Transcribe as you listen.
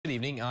Good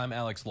evening, I'm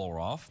Alex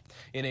Loroff.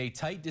 In a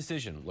tight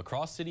decision, La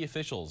Crosse city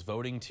officials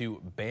voting to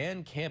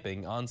ban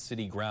camping on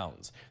city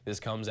grounds. This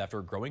comes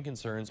after growing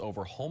concerns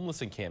over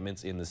homeless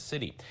encampments in the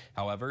city.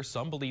 However,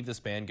 some believe this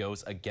ban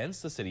goes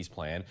against the city's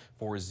plan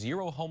for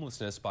zero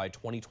homelessness by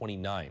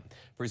 2029.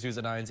 First News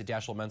at 9's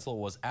Dashiell Menzel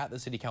was at the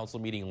city council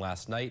meeting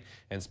last night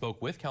and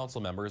spoke with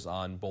council members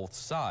on both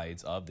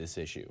sides of this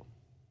issue.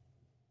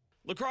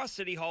 La Crosse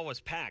City Hall was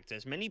packed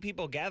as many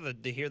people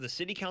gathered to hear the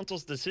City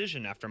Council's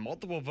decision after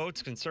multiple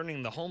votes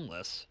concerning the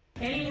homeless.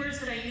 Any words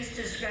that I use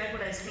to describe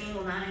what I've seen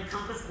will not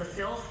encompass the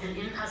filth and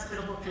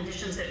inhospitable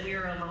conditions that we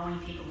are allowing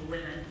people to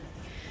live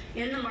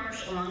in the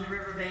marsh, along the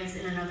riverbanks,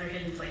 and in other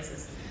hidden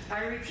places.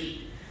 I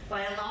repeat,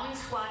 by allowing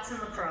squats in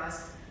La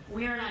Crosse,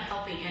 we are not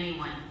helping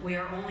anyone. We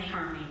are only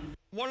harming.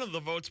 One of the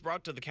votes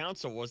brought to the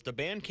council was to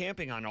ban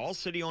camping on all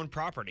city-owned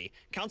property.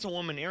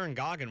 Councilwoman Erin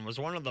Goggin was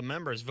one of the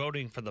members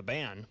voting for the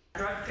ban.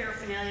 Drug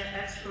paraphernalia,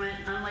 excrement,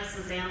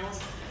 unlicensed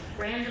animals,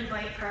 random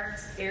bike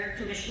parks, air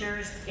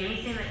conditioners,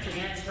 anything that can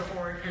add to the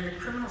horde and the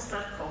criminal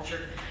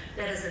subculture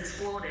that has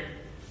exploded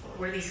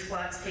where these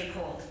squats take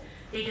hold.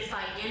 They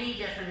defy any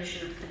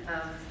definition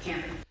of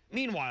camping.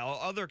 Meanwhile,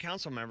 other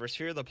council members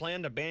fear the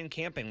plan to ban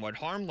camping would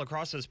harm La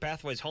Crosse's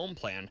Pathways Home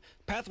plan.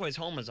 Pathways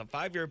Home is a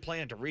 5-year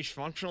plan to reach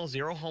functional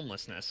zero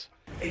homelessness.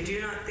 I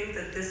do not think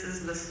that this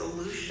is the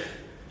solution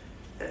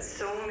that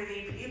so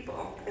many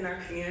people in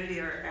our community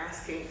are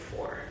asking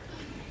for.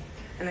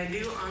 And I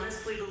do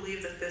honestly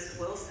believe that this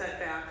will set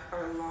back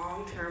our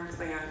long-term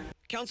plan.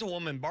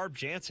 Councilwoman Barb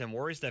Jansen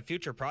worries that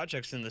future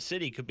projects in the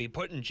city could be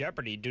put in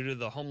jeopardy due to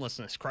the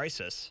homelessness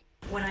crisis.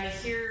 When I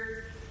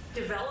hear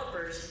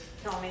developers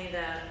tell me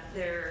that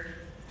their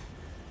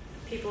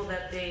people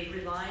that they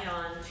rely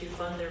on to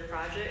fund their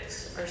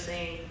projects are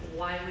saying,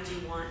 why would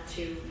you want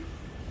to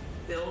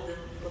build in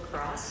La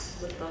Crosse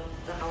with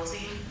the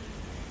housing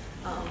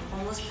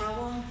homeless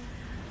problem?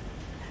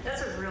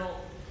 That's a real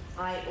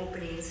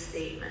eye-opening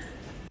statement.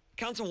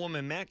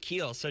 Councilwoman Matt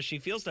Keel says she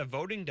feels that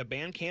voting to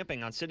ban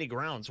camping on city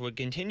grounds would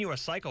continue a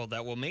cycle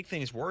that will make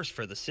things worse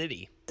for the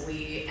city.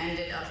 We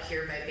ended up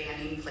here by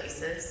banning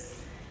places.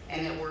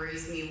 And it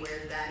worries me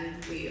where then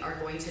we are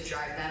going to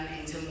drive them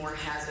into more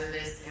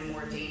hazardous and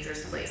more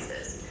dangerous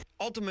places.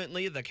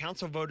 Ultimately, the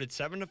council voted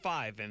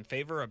 7-5 in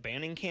favor of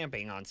banning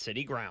camping on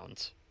city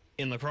grounds.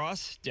 In La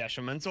Crosse,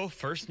 Dashiell Menzel,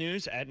 First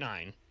News at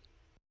 9.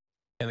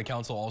 And the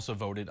council also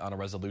voted on a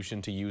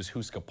resolution to use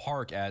Houska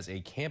Park as a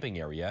camping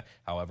area.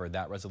 However,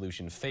 that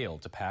resolution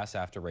failed to pass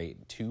after a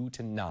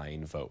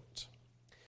 2-9 vote.